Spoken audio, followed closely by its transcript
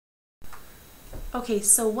Okay,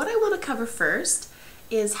 so what I want to cover first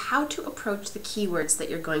is how to approach the keywords that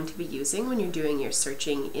you're going to be using when you're doing your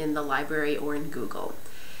searching in the library or in Google.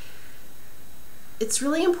 It's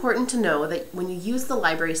really important to know that when you use the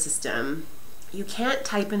library system, you can't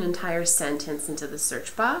type an entire sentence into the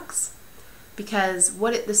search box, because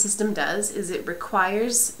what the system does is it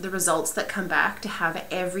requires the results that come back to have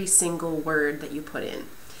every single word that you put in.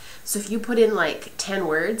 So if you put in like 10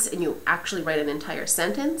 words and you actually write an entire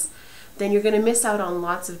sentence, then you're going to miss out on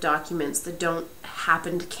lots of documents that don't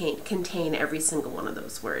happen to contain every single one of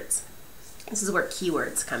those words. This is where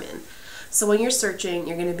keywords come in. So when you're searching,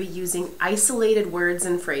 you're going to be using isolated words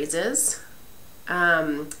and phrases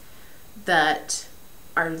that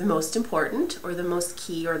are the most important or the most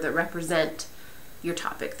key or that represent your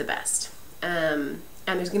topic the best. And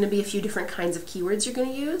there's going to be a few different kinds of keywords you're going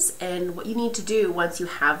to use, and what you need to do once you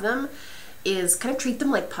have them is kind of treat them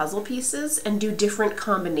like puzzle pieces and do different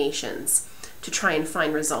combinations to try and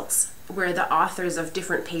find results where the authors of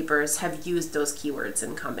different papers have used those keywords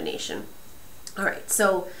in combination. All right,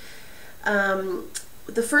 so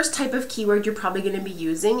the first type of keyword you're probably going to be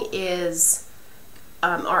using is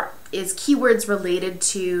keywords related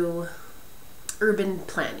to urban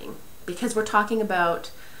planning, because we're talking about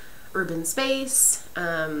urban space,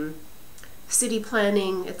 city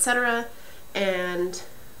planning, etc. And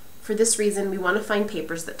for this reason, we want to find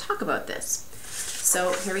papers that talk about this.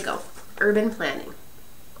 So here we go, urban planning.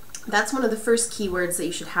 That's one of the first keywords that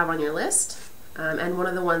you should have on your list, and one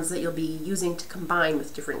of the ones that you'll be using to combine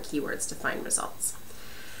with different keywords to find results.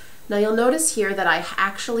 Now you'll notice here that I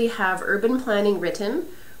actually have urban planning written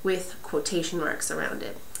with quotation marks around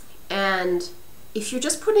it. And if you're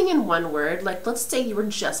just putting in one word, like let's say you were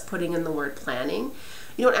just putting in the word planning,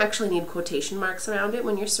 you don't actually need quotation marks around it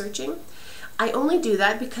when you're searching. I only do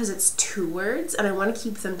that because it's two words and I want to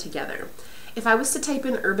keep them together. If I was to type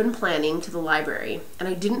in urban planning to the library and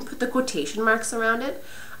I didn't put the quotation marks around it,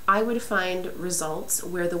 I would find results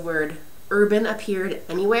where the word urban appeared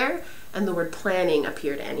anywhere and the word planning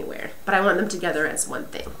appeared anywhere. But I want them together as one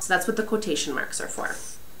thing. So that's what the quotation marks are for.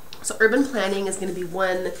 So urban planning is going to be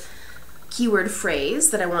one keyword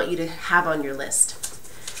phrase that I want you to have on your list.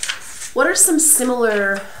 What are some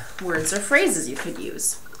similar words or phrases you could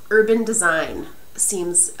use? Urban design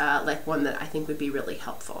seems like one that I think would be really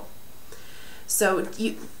helpful. So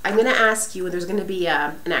I'm going to ask you, and there's going to be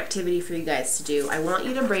an activity for you guys to do. I want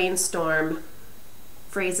you to brainstorm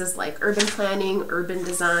phrases like urban planning, urban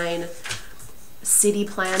design, city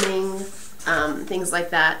planning, things like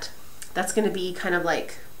that. That's going to be kind of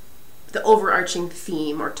like the overarching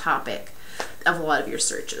theme or topic of a lot of your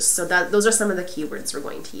searches. So those are some of the keywords we're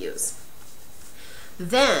going to use.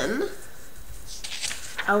 Then,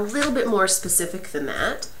 a little bit more specific than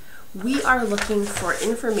that, we are looking for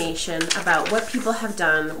information about what people have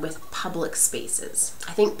done with public spaces.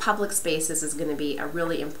 I think public spaces is going to be a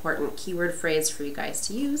really important keyword phrase for you guys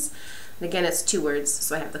to use. And again, it's two words,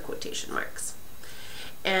 so I have the quotation marks.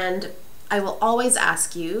 And I will always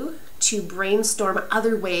ask you to brainstorm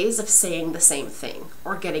other ways of saying the same thing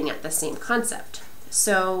or getting at the same concept.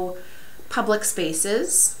 So public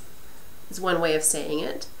spaces is one way of saying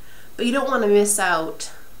it, but you don't want to miss out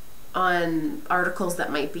on articles that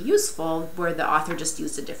might be useful where the author just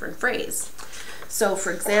used a different phrase. So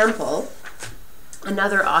for example,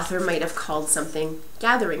 another author might have called something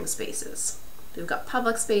gathering spaces. We've got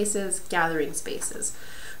public spaces, gathering spaces.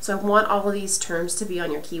 So I want all of these terms to be on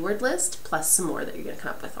your keyword list, plus some more that you're going to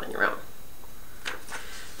come up with on your own.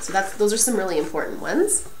 So those are some really important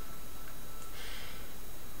ones.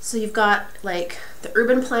 So you've got like the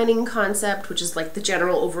urban planning concept, which is like the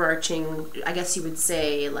general overarching, I guess you would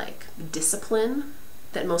say, like discipline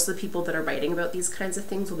that most of the people that are writing about these kinds of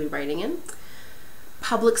things will be writing in.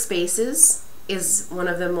 Public spaces is one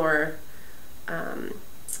of the more,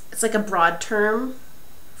 it's like a broad term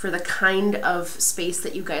for the kind of space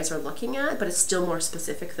that you guys are looking at, but it's still more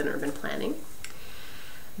specific than urban planning.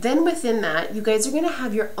 Then within that, you guys are going to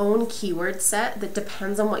have your own keyword set that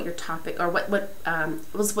depends on what your topic, or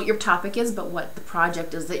what your topic is, but what the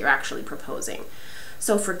project is that you're actually proposing.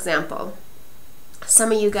 So for example,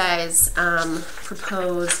 some of you guys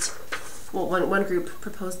proposed, well, one group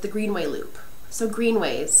proposed the Greenway Loop. So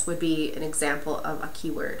greenways would be an example of a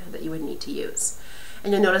keyword that you would need to use.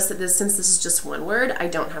 And you'll notice that since this is just one word, I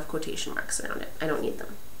don't have quotation marks around it. I don't need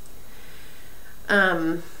them.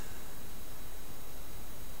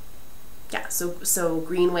 Yeah, so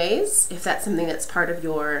greenways, if that's something that's part of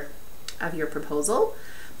your proposal.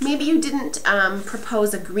 Maybe you didn't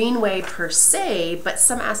propose a greenway per se, but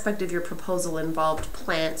some aspect of your proposal involved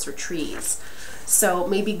plants or trees. So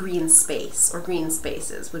maybe green space or green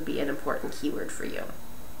spaces would be an important keyword for you.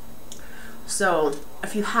 So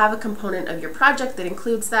if you have a component of your project that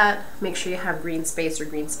includes that, make sure you have green space or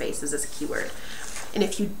green spaces as a keyword. And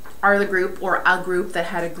if you are the group or a group that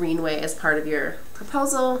had a greenway as part of your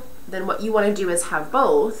proposal, then what you want to do is have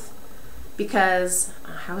both, because,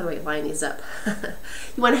 how do I line these up?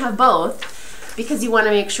 You want to have both because you want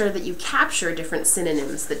to make sure that you capture different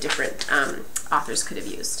synonyms that different authors could have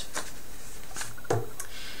used.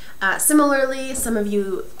 Similarly, some of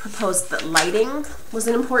you proposed that lighting was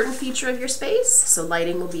an important feature of your space, so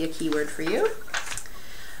lighting will be a keyword for you.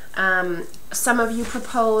 Some of you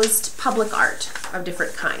proposed public art of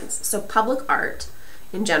different kinds. So public art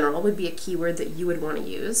in general would be a keyword that you would want to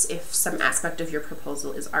use if some aspect of your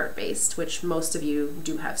proposal is art-based, which most of you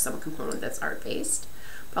do have some component that's art-based,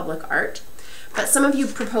 public art. But some of you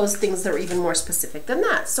proposed things that were even more specific than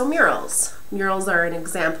that. So murals. Murals are an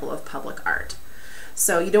example of public art.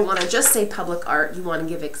 So you don't want to just say public art, you want to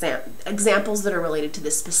give examples that are related to the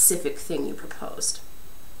specific thing you proposed.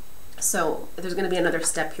 So there's going to be another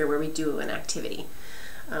step here where we do an activity,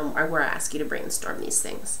 or where I ask you to brainstorm these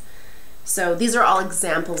things. So these are all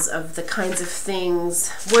examples of the kinds of things,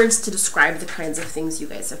 words to describe the kinds of things you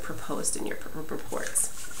guys have proposed in your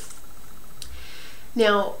reports.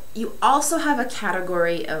 Now, you also have a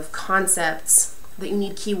category of concepts that you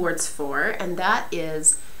need keywords for, and that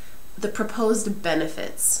is the proposed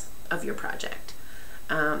benefits of your project.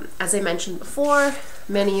 As I mentioned before,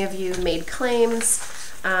 many of you made claims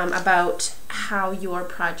about how your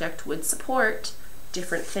project would support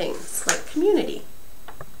different things, like community.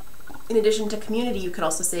 In addition to community, you could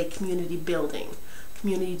also say community building,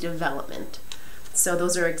 community development. So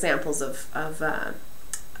those are examples of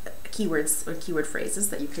keywords or keyword phrases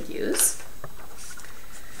that you could use.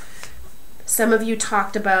 Some of you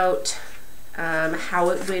talked about how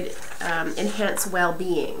it would enhance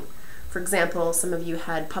well-being. For example, some of you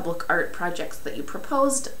had public art projects that you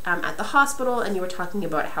proposed at the hospital, and you were talking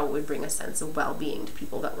about how it would bring a sense of well-being to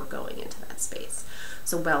people that were going into that space.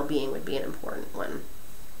 So well-being would be an important one.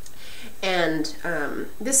 And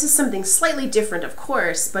this is something slightly different, of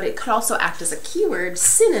course, but it could also act as a keyword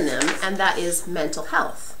synonym, and that is mental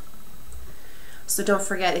health. So don't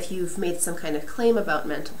forget, if you've made some kind of claim about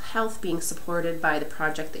mental health being supported by the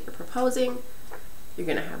project that you're proposing, you're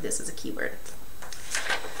going to have this as a keyword.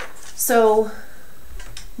 So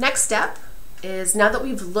next step is, now that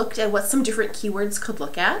we've looked at what some different keywords could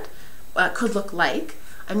look like,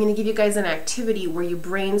 I'm going to give you guys an activity where you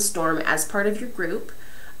brainstorm as part of your group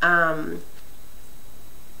the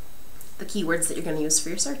keywords that you're going to use for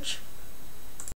your search.